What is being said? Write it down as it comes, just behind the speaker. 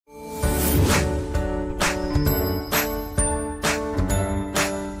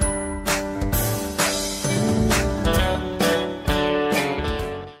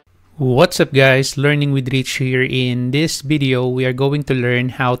What's up guys, Learning with Rich here. In this video, we are going to learn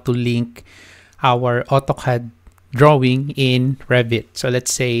how to link our AutoCAD drawing in Revit. So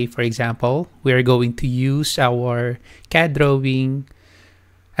let's say, for example, we are going to use our CAD drawing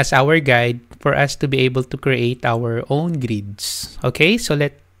as our guide for us to be able to create our own grids. Okay, so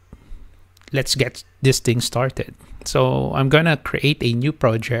let's get this thing started. So I'm gonna create a new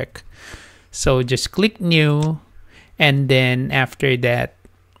project. So just click new, and then after that,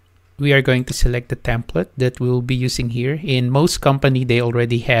 we are going to select the template that we'll be using here. In most company, they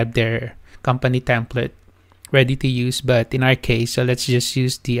already have their company template ready to use, but in our case, so let's just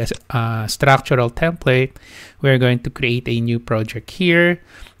use the structural template. We're going to create a new project here,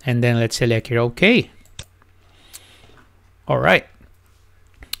 and then let's select here OK. All right.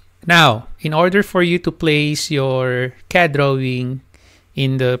 Now, in order for you to place your CAD drawing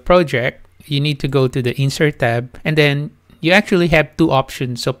in the project, you need to go to the Insert tab, and then you actually have two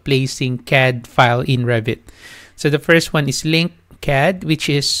options of placing CAD file in Revit. So the first one is link CAD, which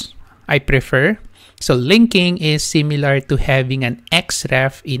is I prefer. So linking is similar to having an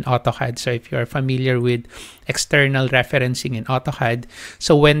XREF in AutoCAD. So if you are familiar with external referencing in AutoCAD,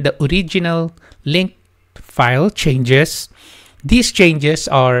 so when the original link file changes, these changes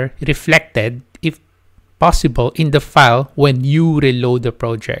are reflected, if possible, in the file when you reload the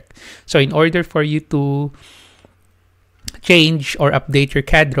project. So in order for you to change or update your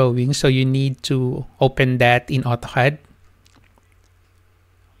CAD drawing, so you need to open that in AutoCAD,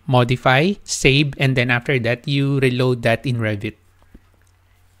 modify, save, and then after that you reload that in Revit.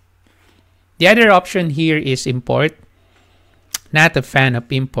 The other option here is import. Not a fan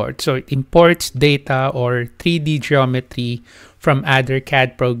of import. So it imports data or 3D geometry from other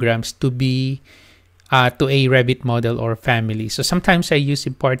CAD programs to be to a Revit model or family. So sometimes I use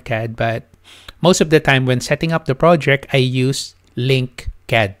import CAD, but most of the time when setting up the project, I use link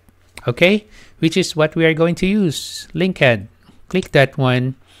CAD, okay? Which is what we are going to use, link CAD. Click that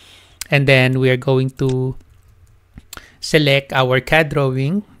one, and then we are going to select our CAD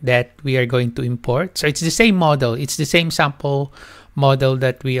drawing that we are going to import. So it's the same model, it's the same sample model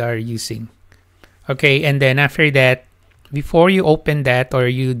that we are using. Okay, and then after that, before you open that or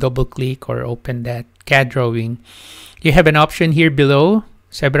you double click or open that CAD drawing, you have an option here below,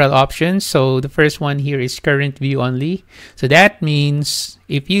 several options. So the first one here is current view only. So that means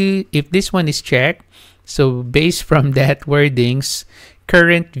if this one is checked, so based from that wordings,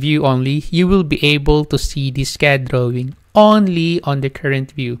 current view only, you will be able to see this CAD drawing only on the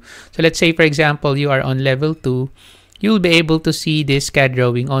current view. So let's say, for example, you are on level 2, you will be able to see this CAD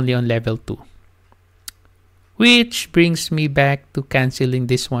drawing only on level 2. Which brings me back to canceling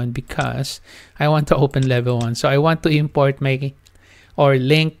this one because I want to open level 1. So I want to import my or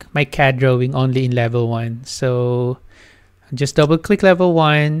link my CAD drawing only in level 1. So just double click level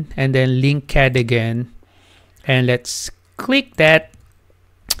 1 and then link CAD again. And let's click that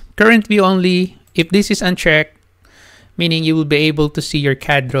current view only. If this is unchecked, meaning you will be able to see your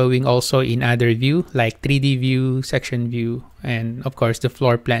CAD drawing also in other view like 3D view, section view, and of course the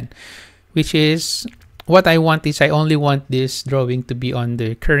floor plan, which is what I want. Is I only want this drawing to be on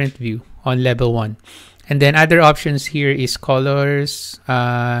the current view on level 1. And then other options here is colors.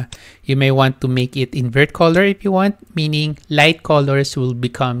 You may want to make it invert color if you want, meaning light colors will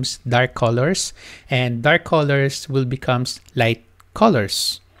become dark colors and dark colors will become light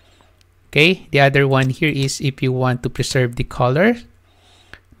colors. Okay, the other one here is if you want to preserve the color.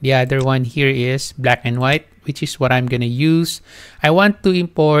 The other one here is black and white, which is what I'm going to use. I want to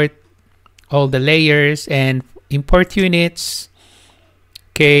import all the layers and import units.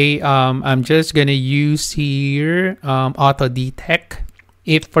 Okay, I'm just gonna use here auto detect.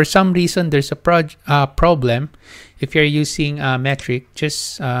 If for some reason there's a problem, if you're using metric,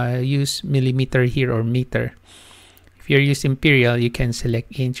 just use millimeter here or meter. If you're using imperial, you can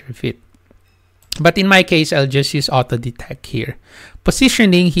select inch or feet. But in my case, I'll just use auto detect here.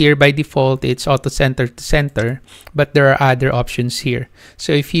 Positioning here by default, it's auto center to center, but there are other options here.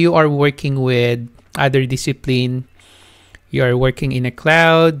 So if you are working with other discipline, you are working in a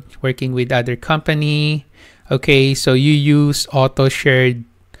cloud, working with other company, okay, so you use auto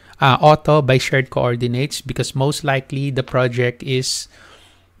by shared coordinates because most likely the project is,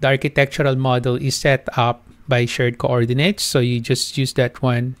 the architectural model is set up by shared coordinates. So you just use that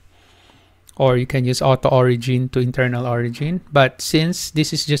one, or you can use auto origin to internal origin. But since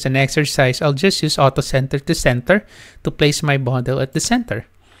this is just an exercise, I'll just use auto center to center to place my model at the center.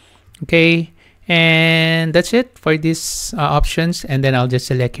 Okay. And that's it for these options. And then I'll just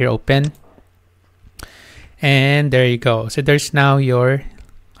select here open. And there you go. So there's now your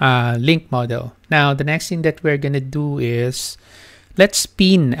link model. Now, the next thing that we're going to do is let's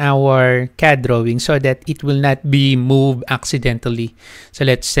pin our CAD drawing so that it will not be moved accidentally. So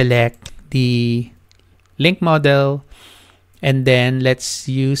let's select the link model, and then let's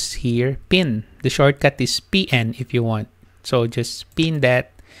use here pin. The shortcut is PN if you want. So just pin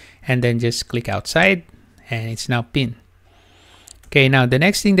that, and then just click outside, and it's now pinned. Okay, now the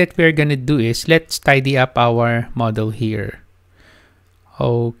next thing that we're gonna do is let's tidy up our model here.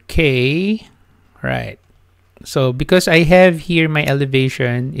 Okay, right. So because I have here my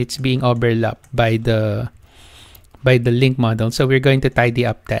elevation, it's being overlapped by the link model. So we're going to tidy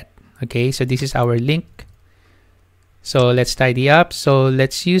up that. Okay, so this is our link. So let's tidy up. So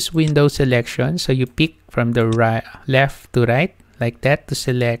let's use window selection. So you pick from the right, left to right, like that, to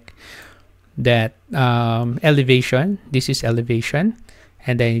select that elevation. This is elevation,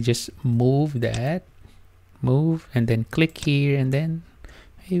 and then you just move that, and then click here, and then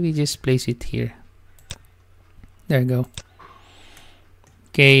maybe just place it here. There you go.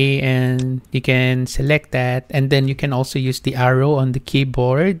 Okay, and you can select that, and then you can also use the arrow on the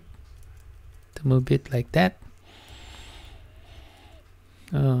keyboard to move it like that.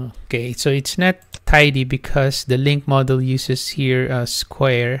 Okay, so it's not tidy because the link model uses here a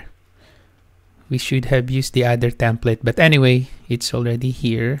square. We should have used the other template, but anyway, it's already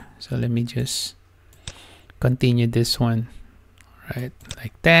here. So let me just continue this one, right,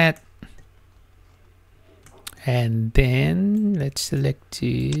 like that. And then let's select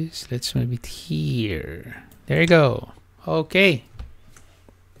this. Let's move it here. There you go. Okay.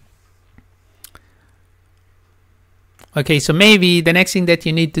 Okay, so maybe the next thing that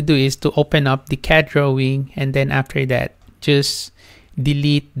you need to do is to open up the CAD drawing, and then after that, just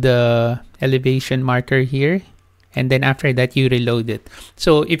delete the elevation marker here, and then after that you reload it.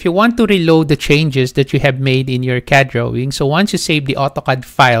 So if you want to reload the changes that you have made in your CAD drawing, so once you save the AutoCAD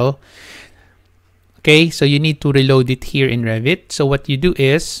file, okay, so you need to reload it here in Revit. So what you do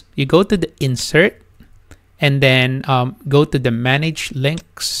is you go to the insert, and then go to the manage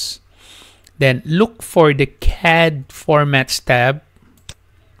links, then look for the CAD formats tab,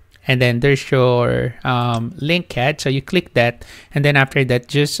 and then there's your link CAD. So you click that, and then after that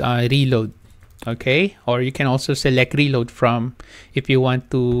just reload. Okay, or you can also select reload from if you want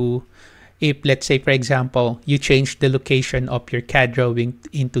to, if let's say for example you change the location of your CAD drawing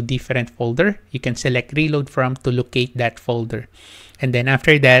into different folder, you can select reload from to locate that folder, and then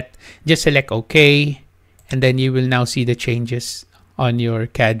after that just select OK, and then you will now see the changes on your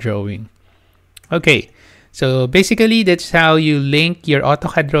CAD drawing. Okay, so basically that's how you link your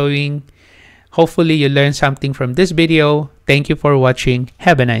AutoCAD drawing. Hopefully you learned something from this video. Thank you for watching.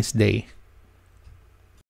 Have a nice day.